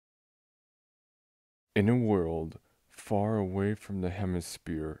In a world far away from the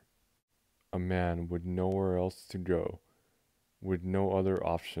hemisphere, a man with nowhere else to go, with no other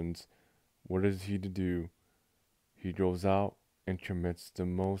options, what is he to do? He goes out and commits the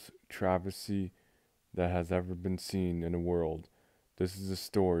most travesty that has ever been seen in the world. This is the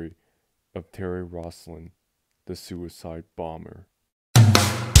story of Terry Rossland, the suicide bomber.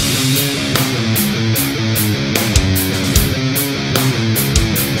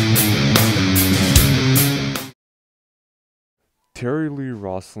 Terry Lee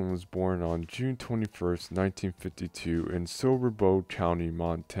Rossland was born on June 21st, 1952 in Silverbow County,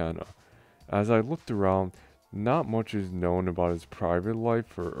 Montana. As I looked around, not much is known about his private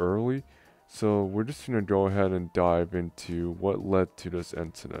life or early, so we're just going to go ahead and dive into what led to this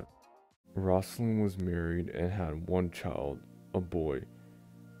incident. Rossland was married and had one child, a boy,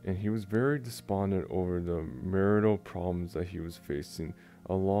 and he was very despondent over the marital problems that he was facing,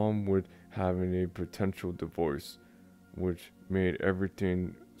 along with having a potential divorce, which made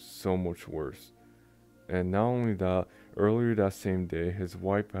everything so much worse. And not only that, earlier that same day, his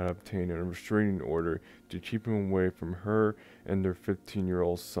wife had obtained a restraining order to keep him away from her and their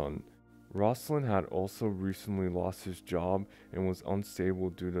 15-year-old son. Rossland had also recently lost his job and was unstable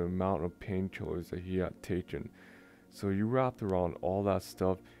due to the amount of painkillers that he had taken. So you wrapped around all that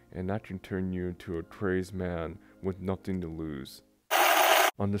stuff, and that can turn you into a crazed man with nothing to lose.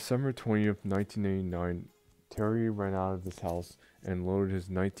 On December 20th, 1989, Terry ran out of his house and loaded his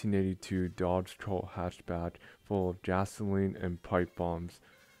 1982 Dodge Colt hatchback full of gasoline and pipe bombs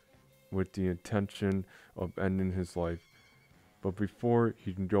with the intention of ending his life. But before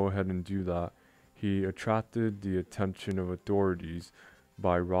he can go ahead and do that, he attracted the attention of authorities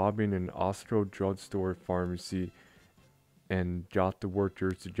by robbing an Ostro drugstore pharmacy and got the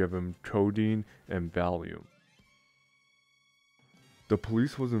workers to give him codeine and Valium. The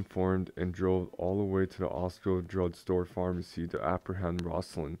police was informed and drove all the way to the Ostro drugstore pharmacy to apprehend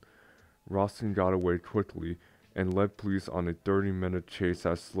Rossland. Rossland got away quickly and led police on a 30-minute chase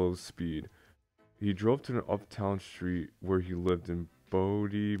at slow speed. He drove to the uptown street where he lived in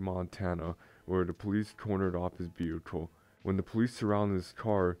Bodie, Montana, where the police cornered off his vehicle. When the police surrounded his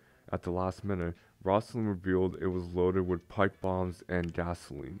car at the last minute, Rossland revealed it was loaded with pipe bombs and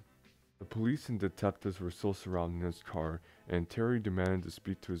gasoline. The police and detectives were still surrounding his car, and Terry demanded to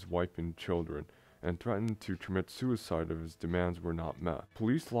speak to his wife and children, and threatened to commit suicide if his demands were not met.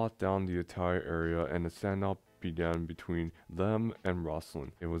 Police locked down the entire area, and a standoff began between them and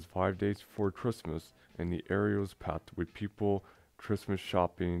Rossland. It was 5 days before Christmas, and the area was packed with people, Christmas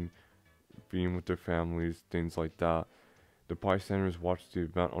shopping, being with their families, things like that. The bystanders watched the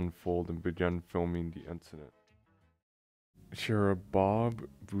event unfold and began filming the incident. Sheriff Bob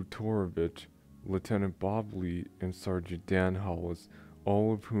Vutorovich, Lieutenant Bob Lee, and Sergeant Dan Hollis,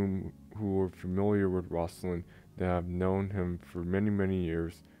 all of whom who were familiar with Rossland that have known him for many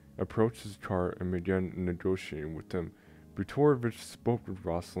years, approached his car and began negotiating with him. Vutorovich spoke with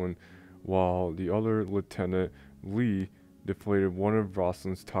Rossland, while the other Lieutenant Lee deflated one of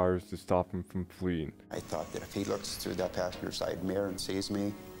Rossland's tires to stop him from fleeing. I thought that if he looks through that passenger side mirror and sees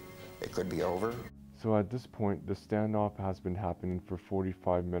me, it could be over. So at this point, the standoff has been happening for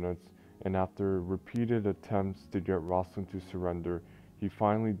 45 minutes, and after repeated attempts to get Rossland to surrender, he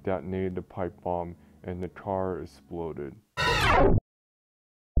finally detonated the pipe bomb and the car exploded.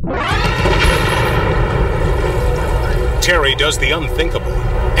 Terry does the unthinkable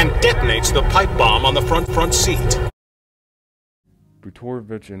and detonates the pipe bomb on the front seat.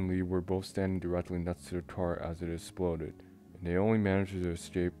 Vutorovich and Lee were both standing directly next to the car as it exploded, and they only managed to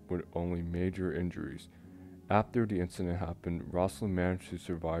escape with only major injuries. After the incident happened, Rossland managed to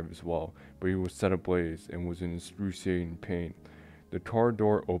survive as well, but he was set ablaze and was in excruciating pain. The car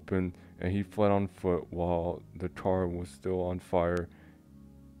door opened and he fled on foot while the car was still on fire,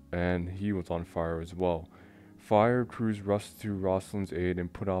 and he was on fire as well. Fire crews rushed to Rossland's aid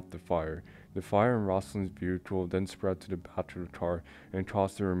and put out the fire. The fire in Rossland's vehicle then spread to the back of the car and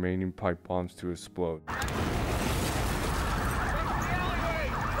caused the remaining pipe bombs to explode.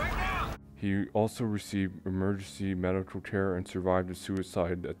 He also received emergency medical care and survived a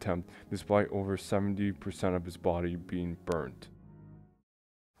suicide attempt despite over 70% of his body being burnt.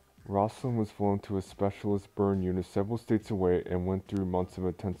 Rossland was flown to a specialist burn unit several states away and went through months of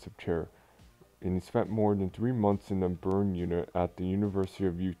intensive care. And he spent more than 3 months in the burn unit at the University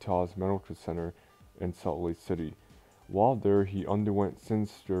of Utah's Medical Center in Salt Lake City. While there, he underwent sin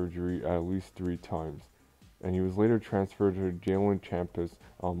surgery at least 3 times, and he was later transferred to the Guled campus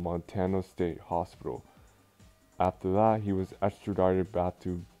of Montana State Hospital. After that, he was extradited back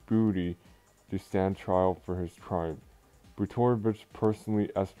to Bodie to stand trial for his crime. Butorovich personally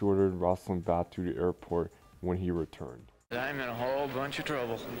escorted Rossland back to the airport when he returned. I'm in a whole bunch of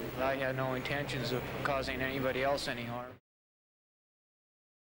trouble. I had no intentions of causing anybody else any harm.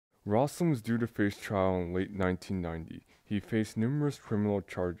 Rossland was due to face trial in late 1990. He faced numerous criminal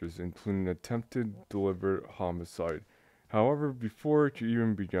charges, including attempted deliberate homicide. However, before it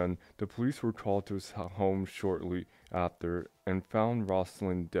even began, the police were called to his home shortly after and found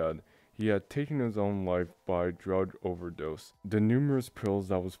Rossland dead. He had taken his own life by drug overdose. The numerous pills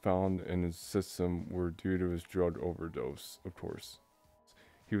that was found in his system were due to his drug overdose, of course.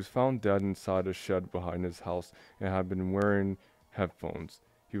 He was found dead inside a shed behind his house and had been wearing headphones.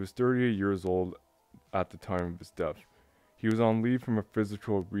 He was 38 years old at the time of his death. He was on leave from a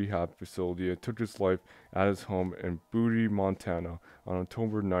physical rehab facility and took his life at his home in Booty, Montana on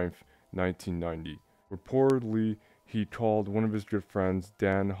October 9th, 1990. Reportedly, he called one of his good friends,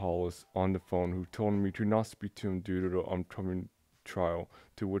 Dan Hollis, on the phone, who told him he could not speak to him due to the upcoming trial,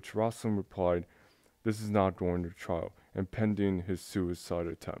 to which Rossland replied, "This is not going to trial," and pending his suicide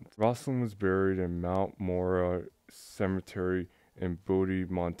attempt. Rossland was buried in Mount Mora Cemetery in Booty,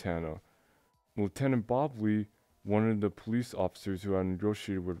 Montana. Lieutenant Bob Lee, one of the police officers who had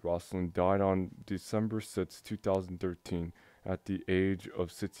negotiated with Rossland, died on December 6, 2013 at the age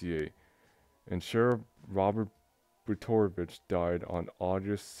of 68, and Sheriff Robert Butorovich died on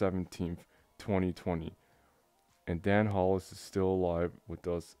August 17, 2020, and Dan Hollis is still alive with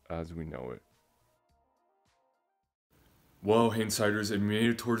us as we know it. Well, hangsighters, it made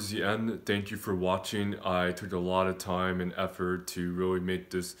it towards the end. Thank you for watching. I took a lot of time and effort to really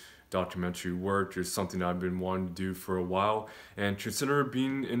make this documentary work. It's something I've been wanting to do for a while, and consider it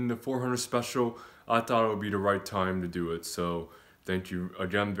being in the 400 special, I thought it would be the right time to do it. So thank you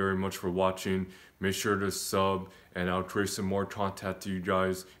again very much for watching. Make sure to sub, and I'll create some more content to you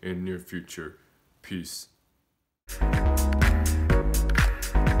guys in the near future. Peace.